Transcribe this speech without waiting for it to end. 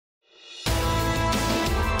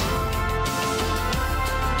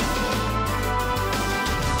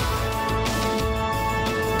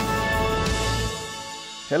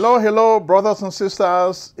Hello, hello, brothers and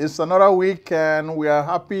sisters. It's another week, and we are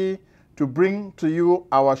happy to bring to you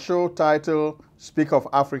our show titled Speak of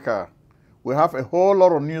Africa. We have a whole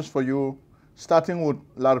lot of news for you, starting with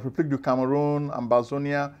La République du Cameroon,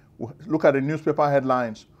 Ambazonia. We look at the newspaper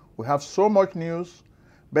headlines. We have so much news,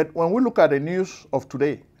 but when we look at the news of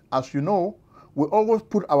today, as you know, we always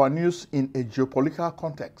put our news in a geopolitical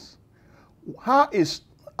context. How is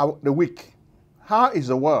the week? How is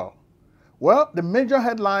the world? Well, the major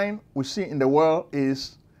headline we see in the world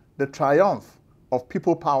is the triumph of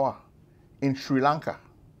people power in Sri Lanka.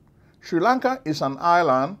 Sri Lanka is an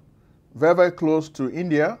island very, very close to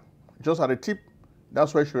India, just at the tip.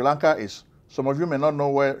 That's where Sri Lanka is. Some of you may not know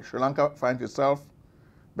where Sri Lanka finds itself,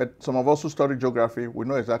 but some of us who study geography, we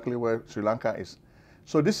know exactly where Sri Lanka is.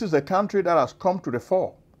 So this is a country that has come to the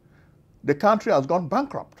fore. The country has gone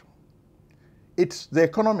bankrupt. It's the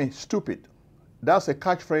economy stupid. That's a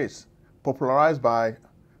catchphrase popularized by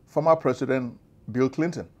former President Bill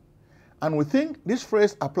Clinton. And we think this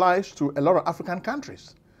phrase applies to a lot of African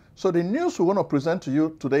countries. So the news we're going to present to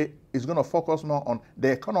you today is going to focus more on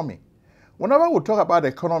the economy. Whenever we talk about the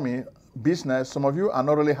economy, business, some of you are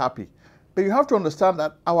not really happy. But you have to understand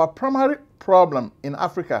that our primary problem in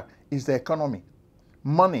Africa is the economy,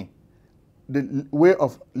 money, the way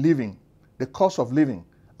of living, the cost of living.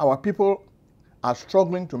 Our people are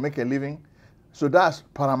struggling to make a living, so that's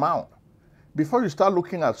paramount. Before you start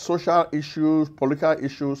looking at social issues, political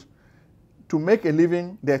issues, to make a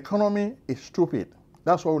living, the economy is stupid.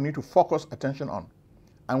 That's what we need to focus attention on.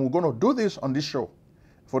 And we're going to do this on this show.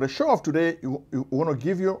 For the show of today, we're going to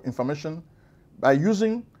give you information by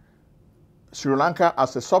using Sri Lanka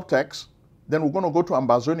as a subtext. Then we're going to go to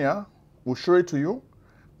Ambazonia. We'll show it to you.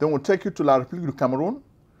 Then we'll take you to La République du Cameroon.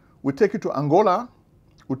 We'll take you to Angola.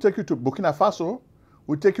 We'll take you to Burkina Faso.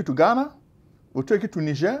 We'll take you to Ghana. We'll take you to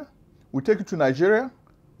Niger. We'll take you to Nigeria,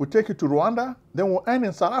 we'll take you to Rwanda, then we'll end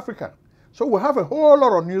in South Africa. So we have a whole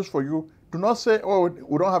lot of news for you. Do not say, oh,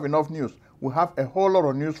 we don't have enough news. We have a whole lot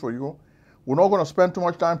of news for you. We're not going to spend too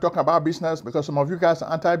much time talking about business because some of you guys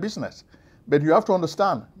are anti-business. But you have to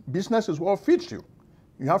understand, business is what feeds you.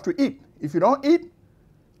 You have to eat. If you don't eat,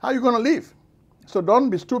 how are you going to live? So don't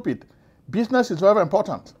be stupid. Business is very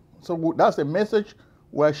important. So that's the message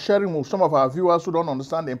we're sharing with some of our viewers who don't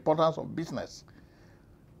understand the importance of business.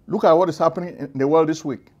 Look at what is happening in the world this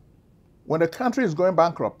week. When a country is going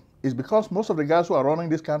bankrupt, it's because most of the guys who are running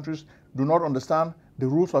these countries do not understand the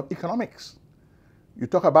rules of economics. You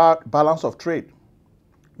talk about balance of trade.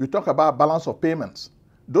 You talk about balance of payments.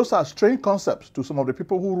 Those are strange concepts to some of the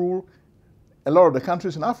people who rule a lot of the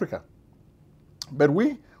countries in Africa. But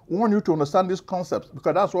we want you to understand these concepts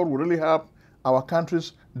because that's what will really help our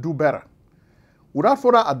countries do better. Without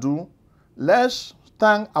further ado, let's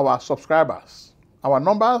thank our subscribers. Our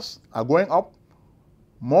numbers are going up.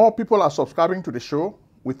 More people are subscribing to the show.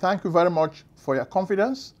 We thank you very much for your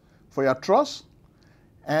confidence, for your trust.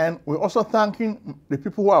 And we're also thanking the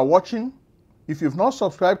people who are watching. If you've not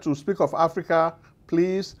subscribed to Speak of Africa,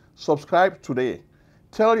 please subscribe today.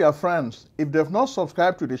 Tell your friends, if they've not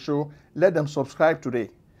subscribed to the show, let them subscribe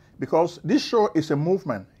today. Because this show is a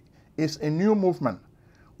movement. It's a new movement.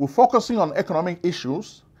 We're focusing on economic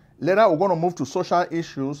issues. Later, we're going to move to social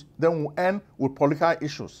issues, then we'll end with political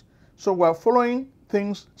issues. So we're following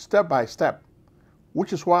things step by step,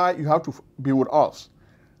 which is why you have to be with us.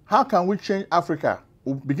 How can we change Africa?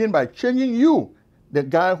 We'll begin by changing you, the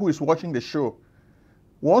guy who is watching the show.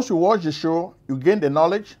 Once you watch the show, you gain the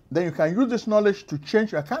knowledge, then you can use this knowledge to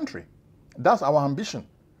change your country. That's our ambition.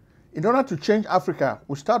 In order to change Africa,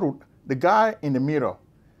 we start with the guy in the mirror.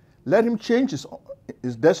 Let him change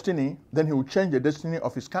his destiny, then he will change the destiny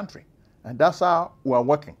of his country. And that's how we are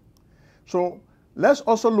working. So let's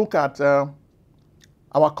also look at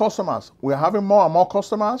our customers. We're having more and more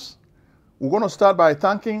customers. We're going to start by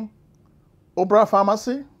thanking Obra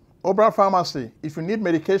Pharmacy. Obra Pharmacy, if you need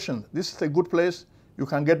medication, this is a good place you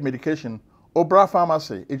can get medication. Obra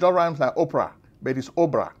Pharmacy, it all rhymes like Oprah, but it's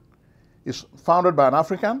Obra. It's founded by an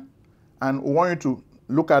African, and we want you to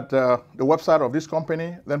look at the website of this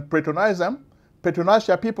company, then patronize them. Patronize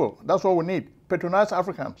your people. That's what we need. Patronize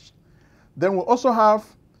Africans. Then we also have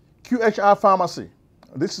QHR Pharmacy.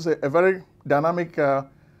 This is a very dynamic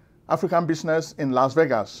African business in Las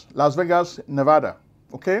Vegas, Nevada.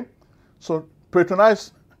 Okay? So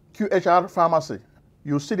patronize QHR Pharmacy.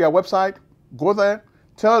 You see their website, go there,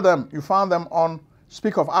 tell them you found them on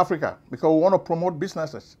Speak of Africa because we want to promote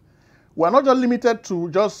businesses. We're not just limited to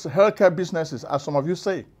just healthcare businesses, as some of you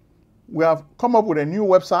say. We have come up with a new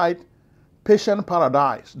website,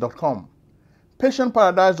 patientparadise.com.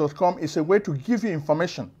 Patientparadise.com is a way to give you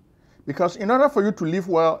information Because in order for you to live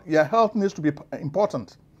well, your health needs to be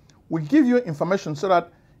important. We give you information so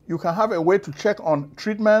that you can have a way to check on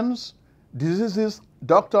treatments, diseases,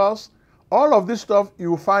 doctors. All of this stuff, you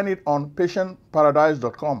will find it on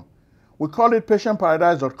patientparadise.com. We call it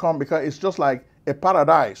patientparadise.com because it's just like a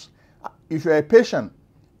paradise. If you're a patient,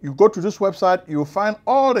 you go to this website, you will find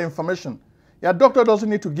all the information. Your doctor doesn't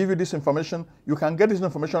need to give you this information. You can get this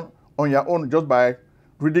information on your own just by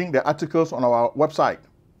reading the articles on our website.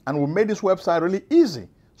 And we made this website really easy,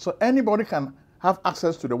 so anybody can have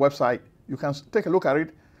access to the website. You can take a look at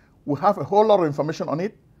it. We have a whole lot of information on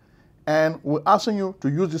it, and we're asking you to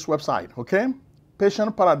use this website, okay?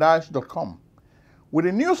 patientparadise.com. With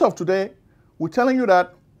the news of today, we're telling you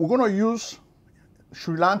that we're going to use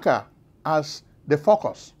Sri Lanka as the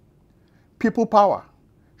focus. People power.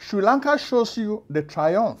 Sri Lanka shows you the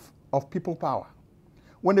triumph of people power.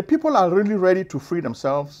 When the people are really ready to free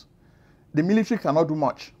themselves, the military cannot do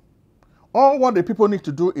much. All what the people need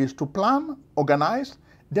to do is to plan, organize,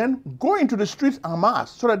 then go into the streets en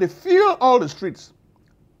masse so that they fill all the streets.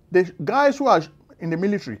 The guys who are in the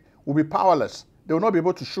military will be powerless. They will not be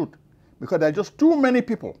able to shoot because there are just too many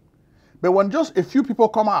people. But when just a few people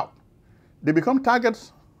come out, they become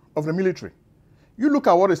targets of the military. You look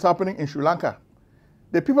at what is happening in Sri Lanka.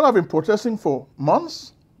 The people have been protesting for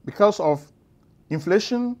months because of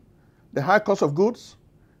inflation, the high cost of goods,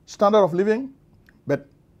 standard of living, but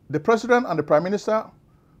the president and the prime minister,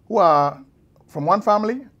 who are from one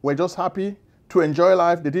family, were just happy to enjoy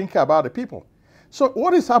life. They didn't care about the people. So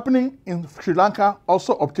what is happening in Sri Lanka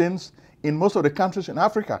also obtains in most of the countries in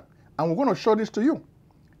Africa. And we're going to show this to you.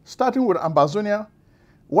 Starting with Ambazonia.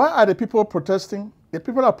 Why are the people protesting? The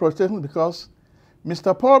people are protesting because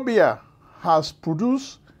Mr. Paul Biya has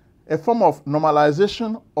produced a form of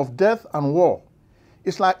normalization of death and war.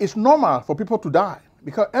 It's like it's normal for people to die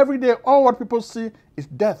because every day all what people see is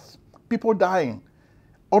death, people dying.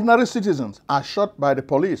 Ordinary citizens are shot by the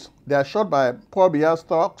police. They are shot by Paul Biya's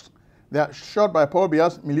thugs. They are shot by Paul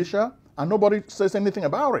Biya's militia, and nobody says anything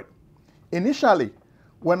about it. Initially,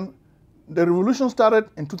 when the revolution started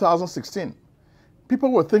in 2016,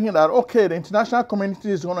 people were thinking that, okay, the international community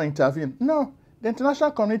is going to intervene. No, the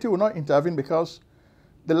international community will not intervene because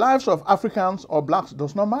the lives of Africans or blacks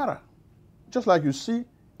does not matter. Just like you see,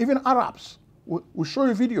 even Arabs, we show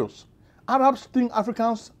you videos. Arabs think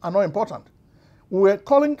Africans are not important. We're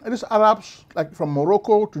calling these Arabs, like from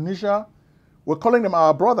Morocco, Tunisia, we're calling them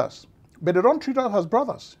our brothers. But they don't treat us as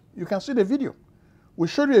brothers. You can see the video. We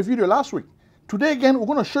showed you a video last week. Today again, we're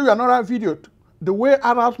going to show you another video, the way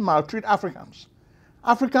Arabs maltreat Africans.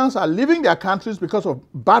 Africans are leaving their countries because of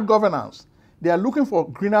bad governance. They are looking for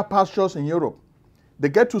greener pastures in Europe. They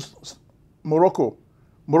get to Morocco.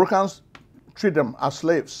 Moroccans treat them as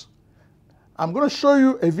slaves. I'm going to show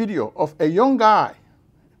you a video of a young guy.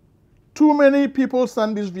 Too many people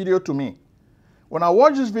sent this video to me. When I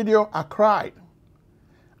watched this video, I cried.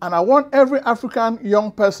 And I want every African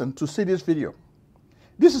young person to see this video.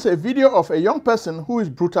 This is a video of a young person who is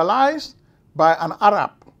brutalized by an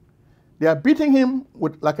Arab. They are beating him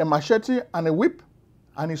with like a machete and a whip,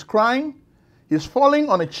 and he's crying. He's falling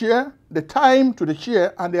on a chair. They tie him to the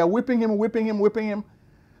chair, and they are whipping him, whipping him, whipping him.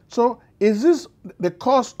 So is this the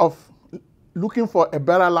cause of looking for a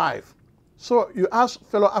better life? So you ask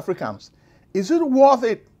fellow Africans, is it worth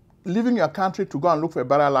it leaving your country to go and look for a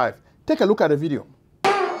better life? Take a look at the video.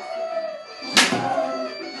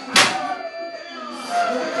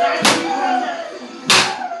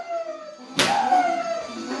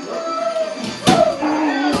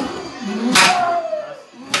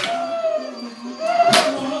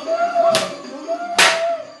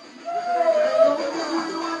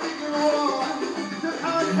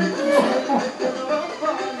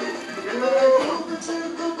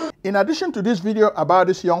 In addition to this video about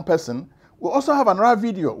this young person, we also have another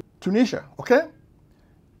video, Tunisia, okay?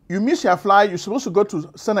 You miss your flight, you're supposed to go to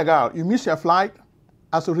Senegal, you miss your flight.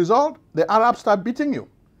 As a result, the Arabs start beating you.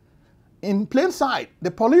 In plain sight,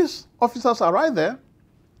 the police officers are right there,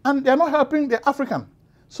 and they're not helping the African.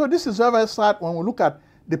 So this is very, very sad when we look at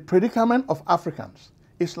the predicament of Africans.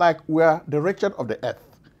 It's like we're the wretched of the earth.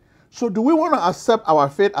 So do we want to accept our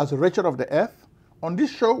fate as the wretched of the earth? On this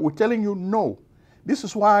show, we're telling you no. This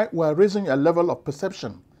is why we're raising a level of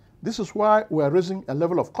perception. This is why we're raising a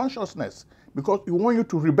level of consciousness, because we want you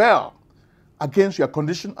to rebel against your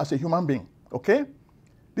condition as a human being, okay?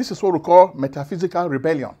 This is what we call metaphysical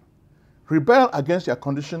rebellion. Rebel against your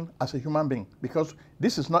condition as a human being, because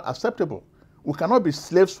this is not acceptable. We cannot be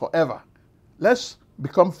slaves forever. Let's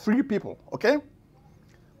become free people, okay?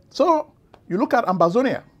 So you look at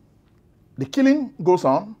Ambazonia. The killing goes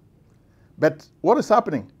on. But what is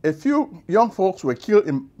happening? A few young folks were killed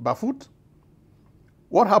in Bafut.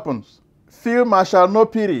 What happens? Field Marshal No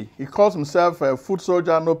Pity, he calls himself a foot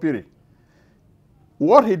soldier No Pity.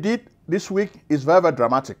 What he did this week is very, very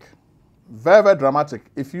dramatic. Very, very dramatic.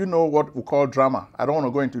 If you know what we call drama, I don't want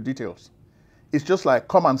to go into details. It's just like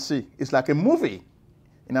come and see. It's like a movie.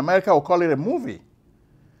 In America, we call it a movie.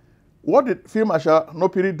 What did Field Marshal No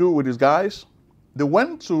Pity do with his guys? They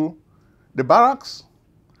went to the barracks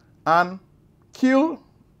and killed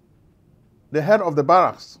the head of the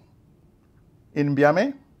barracks in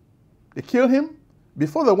Biame. They killed him.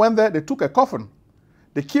 Before they went there, they took a coffin.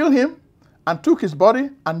 They killed him and took his body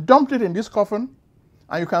and dumped it in this coffin.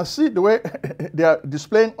 And you can see the way they are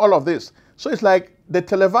displaying all of this. So it's like they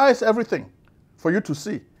televised everything for you to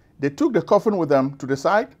see. They took the coffin with them to the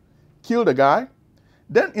side, killed the guy.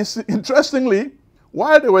 Then, interestingly,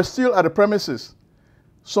 while they were still at the premises,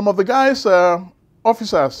 some of the guy's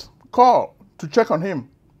officers called to check on him.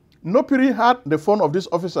 No Pity had the phone of this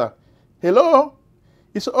officer. Hello?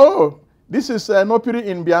 He said, oh, this is No Pity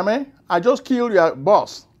in Biame. I just killed your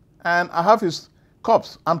boss, and I have his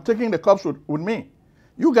corpse. I'm taking the corpse with me.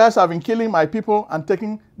 You guys have been killing my people and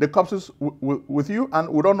taking the corpses with you, and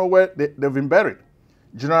we don't know where they've been buried.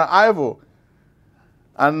 General Ivo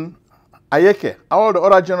and Ayeke, all the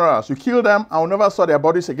other generals, you killed them and we never saw their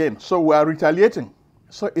bodies again. So we are retaliating.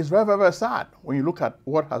 So it's very, very, very sad when you look at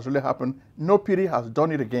what has really happened. No Pity has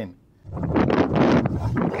done it again.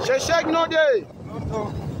 Sheshek no day.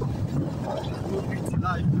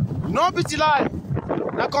 No pity life.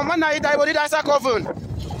 The commander is Ivory Coast.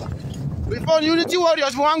 Before Unity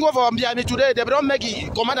Warriors won't go for Biya today, they don't make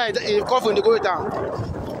it commander a coffin to go down.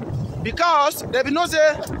 Because they will not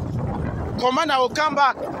say commander will come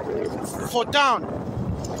back for town,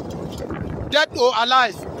 dead or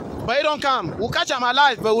alive. But he don't come. We'll catch him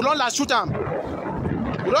alive, but we don't shoot him.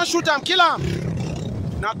 We don't shoot him, kill him.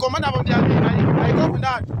 Now commander from the I go with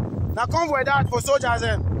that. Now come with that for soldiers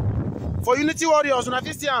and for Unity Warriors, we have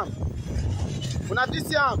to see him. We have to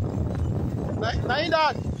see him. Now in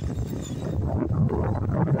that.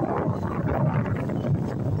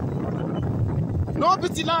 No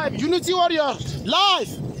pity life, Unity Warriors,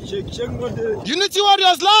 life! Unity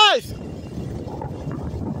Warriors, life!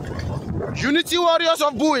 Unity Warriors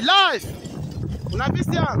of Bui, life! Now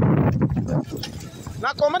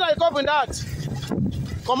commander I come in that.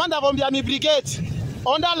 Commander from the Army Brigade,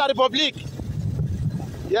 under La Republique.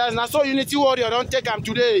 Yes, now so Unity Warrior don't take him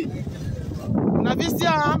today. Now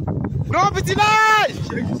no pity life!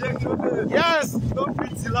 Yes! No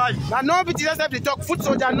pity life. Now no pity, let's have the talk, foot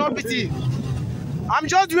soldier, no pity. I'm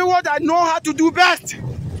just doing what I know how to do best.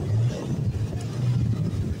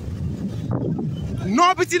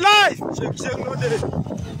 No pity life.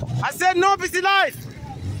 I said no pity life.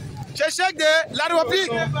 Check the La Republique.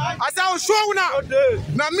 I said I'll show you now.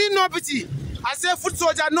 Now me no pity. I said foot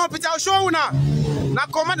soldier no pity. I'll show you now. Now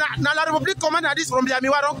commander, now La Republique commander this from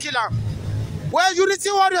Biamiwa don't kill him. Well,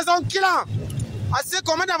 Unity Warriors don't kill him. I said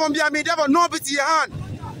commander from Biami never no pity your hand.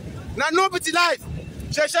 Now no pity life.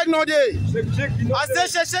 Sheshek no day. I say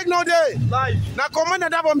Sheshek no day. Now commander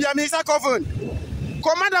that from Biami is a coffin.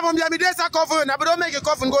 Commander from Biami is a coffin. Now don't make a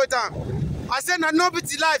coffin go down. I say now no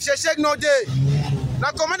pity life. Sheshek no day.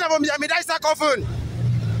 Now commander from Biami is a coffin.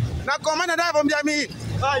 Now commander that from Biami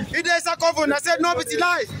it is a coffin. I said no pity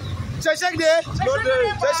life. Sheshek day. No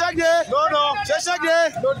day. Sheshek day. No no. Sheshek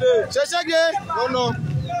day. No day. Sheshek day. No no.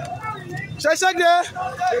 Sheshek day.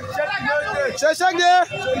 Sheshek day.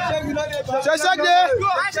 Sheshek day.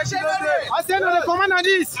 I said no the commander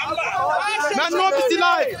this. Now no pity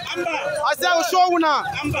life. I said I'll show you now.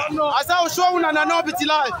 I said I'll show you now. No pity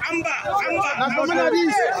life. Now commander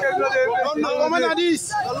this. Now commander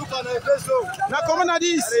this. Now commander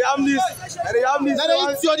this. Now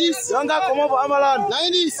this. Younger come over Amalan. Now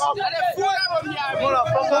this.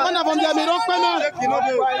 Commander from the American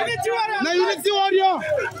commander. Now Unity Warrior.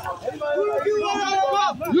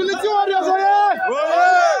 Unity Warriors, oh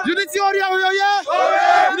yeah! Unity Warriors, oh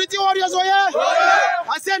yeah! Unity Warriors, oh yeah!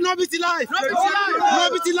 I said no pity life. No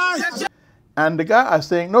pity life. And the guy is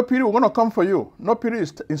saying, no pity, we're going to come for you. No pity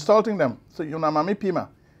is insulting them. So, you know, Mami Pima.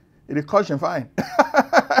 It is caution fine.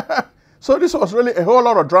 So this was really a whole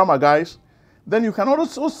lot of drama, guys. Then you can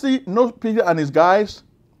also see No Pity and his guys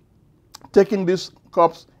taking this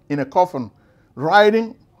corpse in a coffin,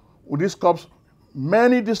 riding with this corpse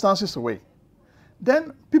many distances away.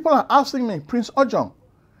 Then people are asking me, Prince Ojong,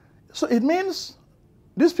 so it means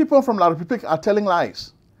these people from La Republique are telling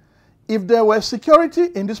lies. If there were security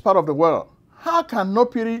in this part of the world, how can No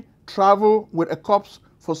Pity travel with a corpse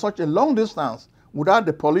for such a long distance without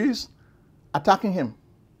the police attacking him?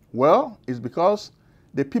 Well, it's because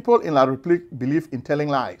the people in La République believe in telling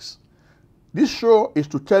lies. This show is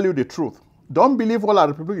to tell you the truth. Don't believe what La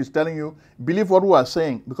République is telling you. Believe what we are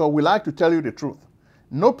saying, because we like to tell you the truth.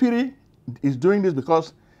 No Pity is doing this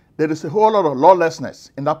because there is a whole lot of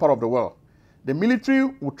lawlessness in that part of the world. The military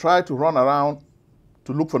will try to run around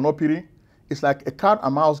to look for No Pity. It's like a cat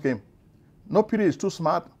and mouse game. No Pity is too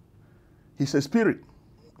smart. He's a spirit.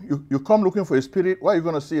 You come looking for a spirit. Where are you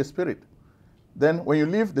going to see a spirit? Then when you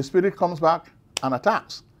leave, the spirit comes back and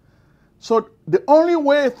attacks. So the only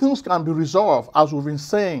way things can be resolved, as we've been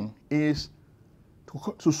saying, is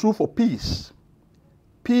to sue for peace.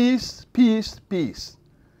 Peace, peace, peace.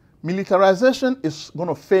 Militarization is going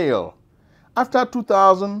to fail. After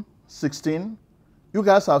 2016, you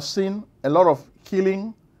guys have seen a lot of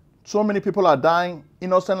killing. So many people are dying.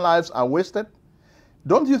 Innocent lives are wasted.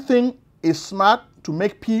 Don't you think it's smart to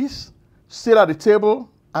make peace, sit at the table,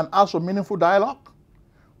 and ask for meaningful dialogue?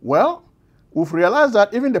 Well, we've realized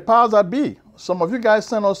that even the powers that be, some of you guys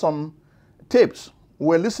sent us some tapes.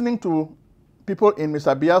 We're listening to people in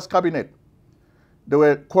Mr. Biya's cabinet. They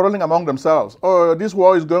were quarreling among themselves. Oh, this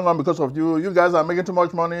war is going on because of you. You guys are making too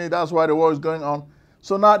much money. That's why the war is going on.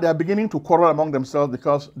 So now they are beginning to quarrel among themselves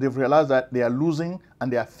because they've realized that they are losing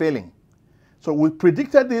and they are failing. So we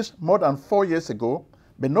predicted this more than 4 years ago,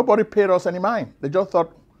 but nobody paid us any mind. They just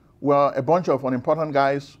thought we're a bunch of unimportant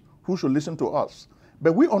guys who should listen to us.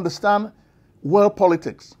 But we understand world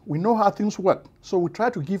politics. We know how things work. So we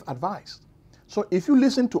try to give advice. So if you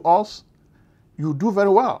listen to us, you do very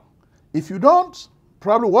well. If you don't,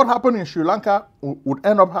 probably what happened in Sri Lanka would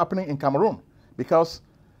end up happening in Cameroon, because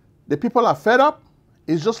the people are fed up.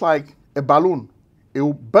 It's just like a balloon. It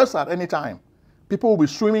will burst at any time. People will be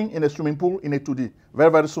swimming in a swimming pool in a 2D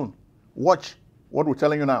very, very soon. Watch what we're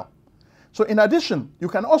telling you now. So in addition, you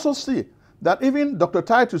can also see that even Dr.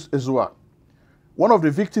 Titus Ezua, one of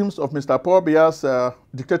the victims of Mr. Paul Biya's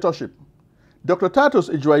dictatorship, Dr. Titus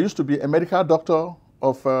Ezua used to be a medical doctor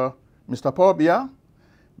of Mr. Paul Biya,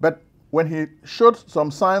 but when he showed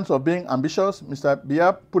some signs of being ambitious, Mr.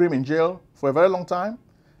 Biya put him in jail for a very long time.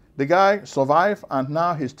 The guy survived, and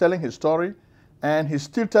now he's telling his story, and he's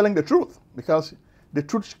still telling the truth, because the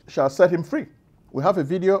truth shall set him free. We have a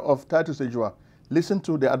video of Titus Ezua. Listen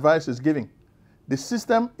to the advice he's giving. The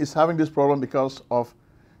system is having this problem because of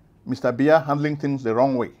Mr. Biya handling things the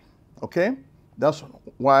wrong way. Okay? That's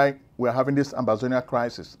why we're having this Ambazonia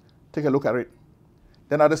crisis. Take a look at it.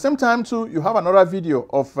 Then at the same time, too, you have another video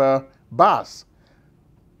of BAS,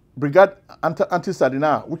 Brigade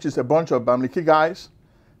Anti-Sardina, which is a bunch of Bamileke guys.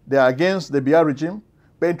 They are against the Biya regime.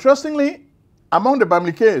 But interestingly, among the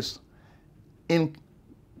Bamilikes in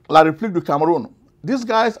La République du Cameroon, these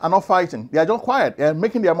guys are not fighting. They are just quiet. They are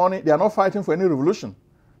making their money. They are not fighting for any revolution.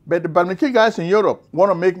 But the Bamileke guys in Europe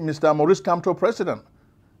want to make Mr. Maurice Kamto president.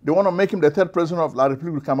 They want to make him the third president of La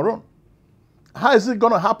République du Cameroon. How is it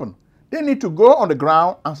going to happen? They need to go on the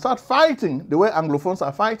ground and start fighting the way Anglophones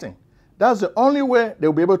are fighting. That's the only way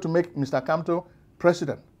they'll be able to make Mr. Kamto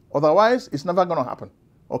president. Otherwise, it's never going to happen.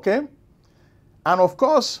 Okay? And of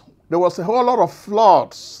course, there was a whole lot of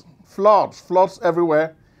floods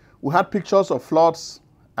everywhere. We had pictures of floods,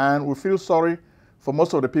 and we feel sorry for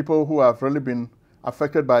most of the people who have really been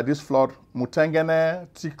affected by this flood. Mutengene,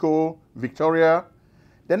 Tiko, Victoria.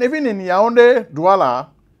 Then even in Yaoundé, Douala,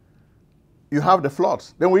 you have the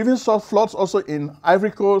floods. Then we even saw floods also in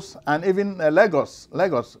Ivory Coast and even Lagos,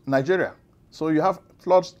 Nigeria. So you have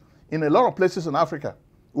floods in a lot of places in Africa.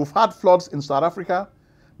 We've had floods in South Africa,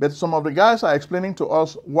 but some of the guys are explaining to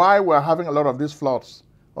us why we're having a lot of these floods.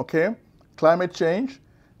 Okay? Climate change,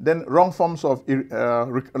 then wrong forms of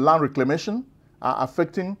land reclamation are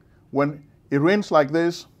affecting. When it rains like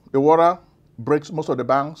this, the water breaks most of the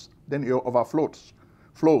banks, then it overflows,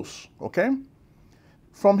 okay?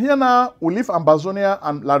 From here now, we leave Ambazonia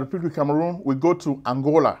and La République du Cameroon, we go to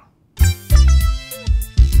Angola.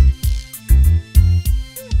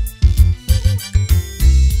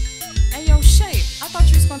 Hey, yo, Shape, I thought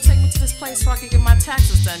you was gonna take me to this place so I could get my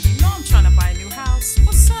taxes done. You know I'm trying to buy a new house.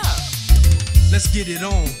 What's up? Let's get it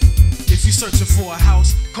on. If you're searching for a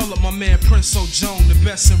house, call up my man Prince Ojong, the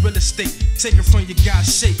best in real estate. Take it from your guy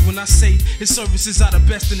Shape. When I say his services are the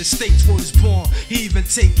best in the states where he's born, he even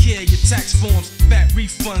take care of your tax forms, fat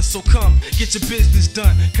refunds. So come, get your business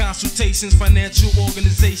done. Consultations, financial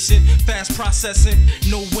organization, fast processing,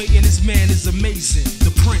 no waiting. This man is amazing.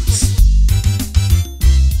 The Prince.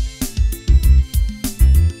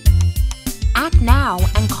 Act now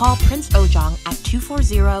and call Prince Ojong at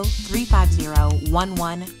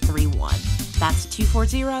 240-350-1131. That's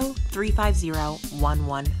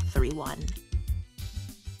 240-350-1131.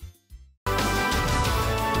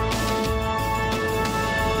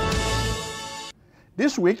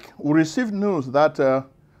 This week, we received news that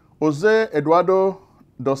Jose Eduardo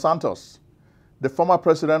dos Santos, the former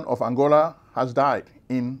president of Angola, has died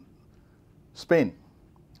in Spain.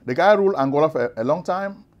 The guy ruled Angola for a long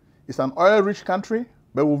time. It's an oil-rich country,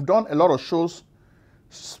 but we've done a lot of shows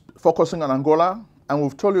focusing on Angola, and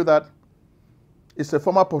we've told you that it's a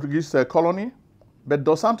former Portuguese colony, but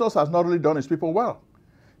dos Santos has not really done his people well.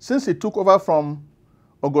 Since he took over from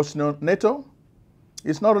Agostinho Neto,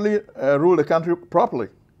 he's not really ruled the country properly.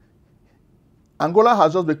 Angola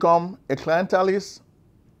has just become a clientelist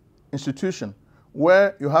institution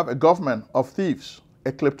where you have a government of thieves,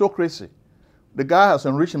 a kleptocracy. The guy has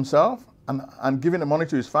enriched himself and given the money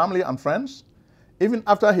to his family and friends. Even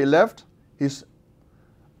after he left, his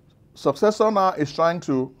successor now is trying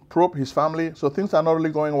to probe his family, so things are not really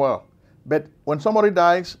going well. But when somebody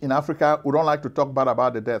dies in Africa, we don't like to talk bad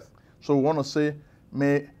about the death. So we want to say,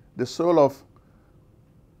 may the soul of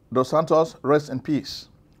dos Santos rest in peace.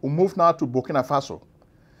 We move now to Burkina Faso.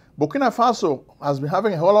 Burkina Faso has been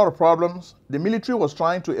having a whole lot of problems. The military was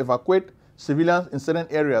trying to evacuate civilians in certain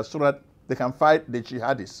areas so that they can fight the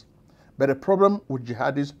jihadis. But the problem with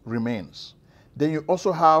jihadis remains. Then you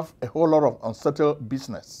also have a whole lot of unsettled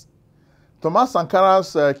business. Thomas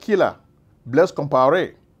Sankara's killer, Blaise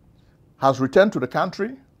Compaoré, has returned to the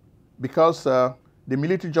country because the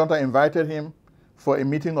military junta invited him for a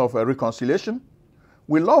meeting of reconciliation.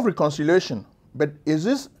 We love reconciliation, but is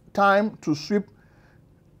this time to sweep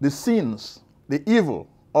the sins, the evil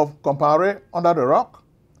of Compaoré under the rock?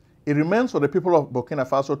 It remains for the people of Burkina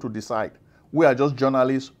Faso to decide. We are just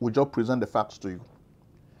journalists, we just present the facts to you.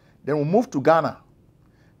 Then we move to Ghana.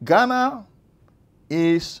 Ghana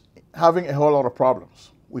is having a whole lot of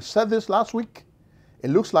problems. We said this last week. It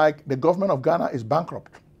looks like the government of Ghana is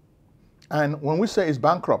bankrupt. And when we say it's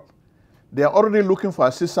bankrupt, they are already looking for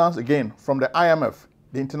assistance again from the IMF,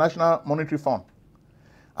 the International Monetary Fund.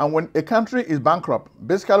 And when a country is bankrupt,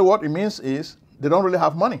 basically what it means is they don't really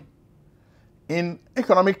have money. In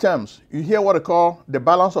economic terms, you hear what they call the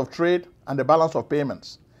balance of trade and the balance of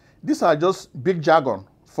payments. These are just big jargon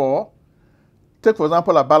for, take for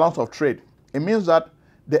example, a balance of trade. It means that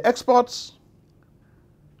the exports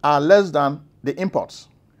are less than the imports.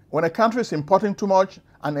 When a country is importing too much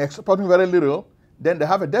and exporting very little, then they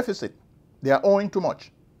have a deficit. They are owing too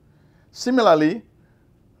much. Similarly,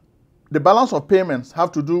 the balance of payments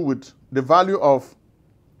have to do with the value of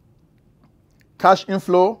cash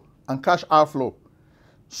inflow and cash outflow.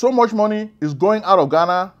 So much money is going out of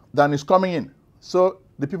Ghana than is coming in. So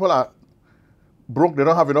the people are broke, they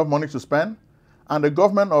don't have enough money to spend. And the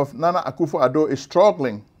government of Nana Akufo-Addo is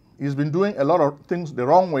struggling. He's been doing a lot of things the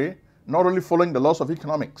wrong way, not really following the laws of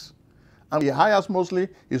economics. And he hires mostly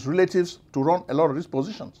his relatives to run a lot of these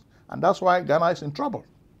positions. And that's why Ghana is in trouble.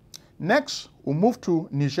 Next, we'll move to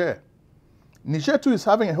Niger. Niger too is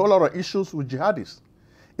having a whole lot of issues with jihadis.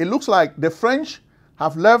 It looks like the French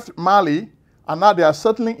have left Mali and now they are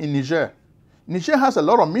settling in Niger. Niger has a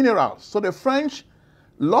lot of minerals, so the French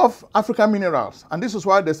love African minerals. And this is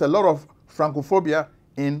why there's a lot of Francophobia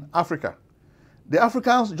in Africa. The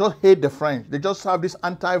Africans just hate the French. They just have this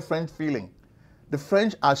anti-French feeling. The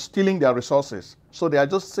French are stealing their resources, so they are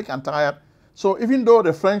just sick and tired. So even though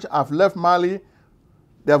the French have left Mali,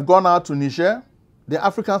 they have gone out to Niger, the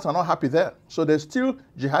Africans are not happy there. So there's still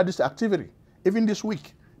jihadist activity. Even this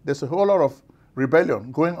week, there's a whole lot of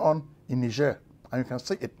rebellion going on in Niger, and you can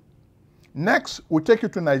see it. Next, we'll take you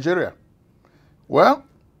to Nigeria. Well,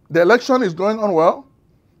 the election is going on well,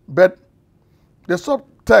 but the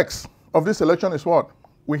subtext of this election is what?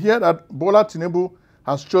 We hear that Bola Tinubu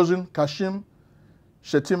has chosen Kashim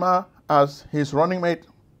Shettima as his running mate.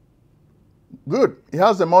 Good. He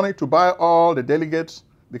has the money to buy all the delegates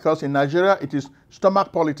because in Nigeria it is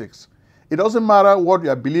stomach politics. It doesn't matter what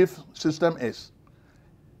your belief system is.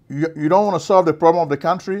 You don't want to solve the problem of the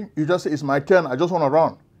country. You just say, it's my turn, I just want to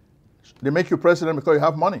run. They make you president because you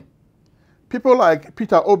have money. People like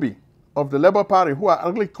Peter Obi of the Labour Party who are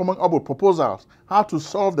actually coming up with proposals how to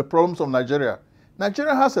solve the problems of Nigeria.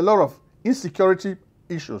 Nigeria has a lot of insecurity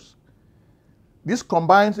issues. This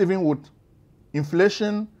combines even with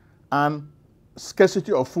inflation and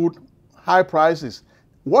scarcity of food, high prices.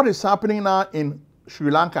 What is happening now in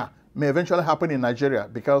Sri Lanka may eventually happen in Nigeria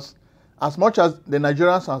because as much as the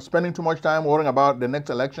Nigerians are spending too much time worrying about the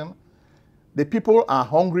next election, the people are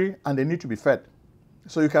hungry and they need to be fed.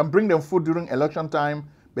 So you can bring them food during election time,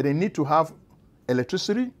 but they need to have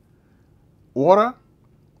electricity, water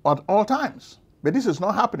at all times. But this is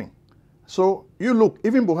not happening. So you look,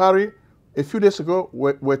 even Buhari, a few days ago,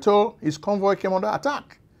 we're told his convoy came under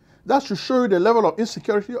attack. That should show you the level of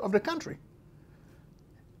insecurity of the country.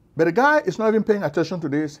 But the guy is not even paying attention to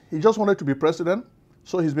this. He just wanted to be president.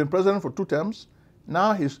 So he's been president for 2 terms.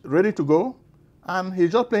 Now he's ready to go, and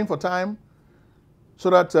he's just playing for time so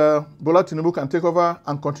that Bola Tinubu can take over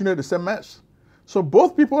and continue the same mess. So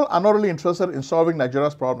both people are not really interested in solving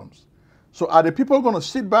Nigeria's problems. So are the people going to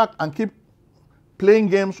sit back and keep playing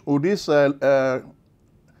games with these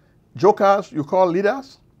jokers you call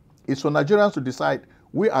leaders? It's for Nigerians to decide.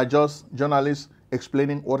 We are just journalists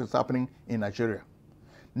explaining what is happening in Nigeria.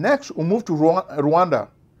 Next, we'll move to Rwanda.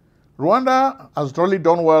 Rwanda has really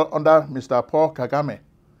done well under Mr. Paul Kagame.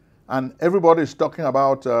 And everybody is talking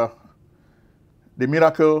about the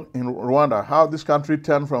miracle in Rwanda, how this country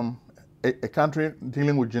turned from a country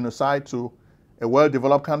dealing with genocide to a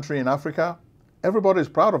well-developed country in Africa. Everybody is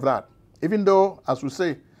proud of that. Even though, as we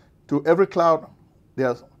say, to every cloud,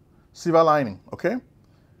 there's silver lining, okay?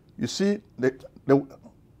 You see the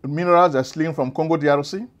minerals are stealing from Congo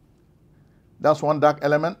DRC. That's one dark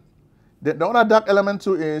element. The other dark element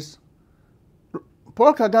too is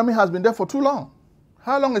Paul Kagame has been there for too long.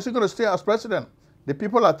 How long is he going to stay as president? The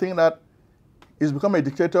people are thinking that he's become a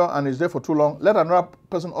dictator and is there for too long. Let another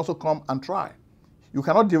person also come and try. You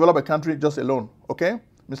cannot develop a country just alone, okay?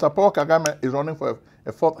 Mr. Paul Kagame is running for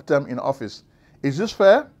a 4th term in office. Is this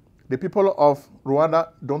fair? The people of Rwanda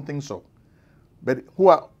don't think so. But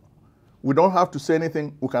we don't have to say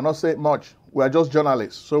anything. We cannot say much. We are just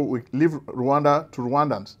journalists. So we leave Rwanda to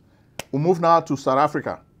Rwandans. We move now to South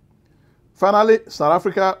Africa. Finally, South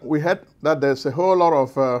Africa, we heard that there's a whole lot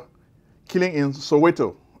of killing in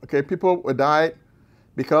Soweto. Okay, people died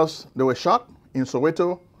because they were shot in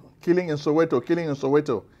Soweto, killing in Soweto, killing in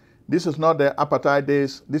Soweto. This is not the apartheid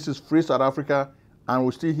days. This is free South Africa, and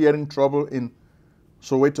we're still hearing trouble in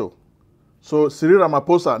Soweto. So Cyril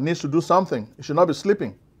Ramaphosa needs to do something. He should not be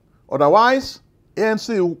sleeping. Otherwise,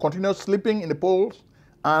 ANC will continue sleeping in the polls,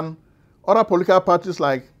 and other political parties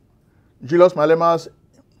like Julius Malema's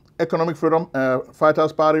Economic Freedom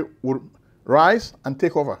Fighters Party will rise and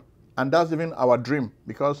take over. And that's even our dream,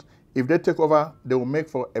 because if they take over, they will make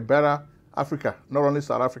for a better Africa, not only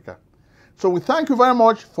South Africa. So we thank you very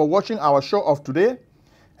much for watching our show of today.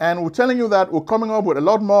 And we're telling you that we're coming up with a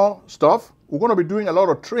lot more stuff. We're going to be doing a lot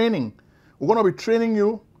of training. We're going to be training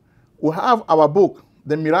you. We have our book,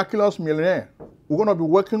 The Miraculous Millionaire. We're going to be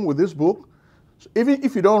working with this book. So even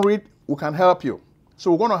if you don't read, we can help you.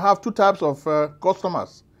 So we're going to have 2 types of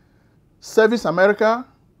customers: Service America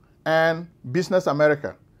and Business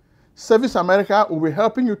America. Service America will be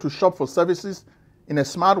helping you to shop for services in a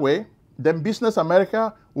smart way. Then Business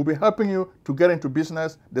America will be helping you to get into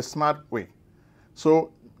business the smart way.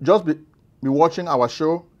 So just be watching our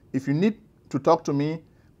show. If you need to talk to me,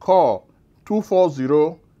 call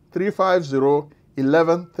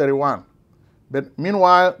 240-350-1131. But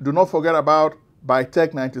meanwhile, do not forget about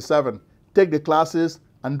ByTech 97. Take the classes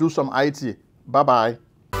and do some IT. Bye-bye.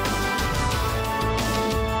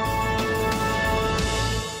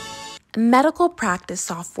 Medical practice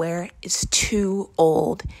software is too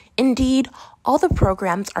old. Indeed, all the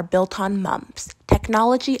programs are built on MUMPS,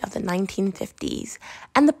 technology of the 1950s,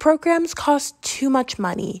 and the programs cost too much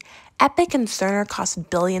money. Epic and Cerner cost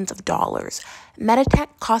billions of dollars. Meditech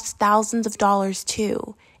costs thousands of dollars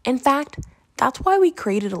too. In fact, that's why we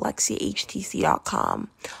created AlexiaHTC.com,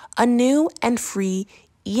 a new and free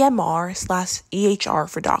EMR/EHR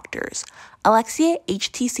for doctors.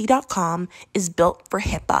 AlexiaHTC.com is built for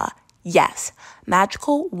HIPAA. Yes,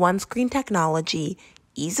 magical one-screen technology,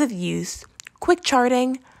 ease of use, quick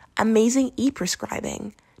charting, amazing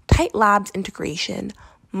e-prescribing, tight labs integration,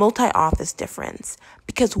 multi-office difference,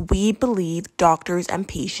 because we believe doctors and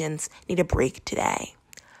patients need a break today.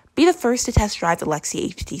 Be the first to test drive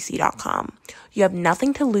AlexiaHTC.com. You have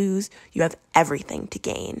nothing to lose, you have everything to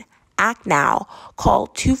gain. Act now. Call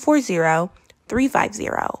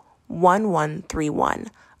 240-350-1131.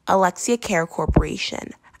 Alexia Care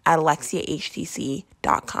Corporation at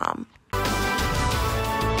AlexiaHTC.com.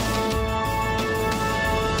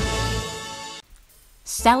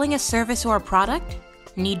 Selling a service or a product?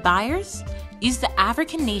 Need buyers? Use the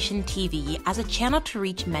African Nation TV as a channel to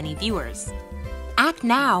reach many viewers. Act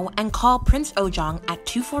now and call Prince Ojong at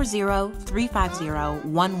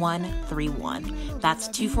 240-350-1131. That's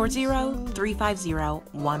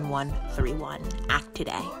 240-350-1131. Act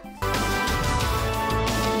today.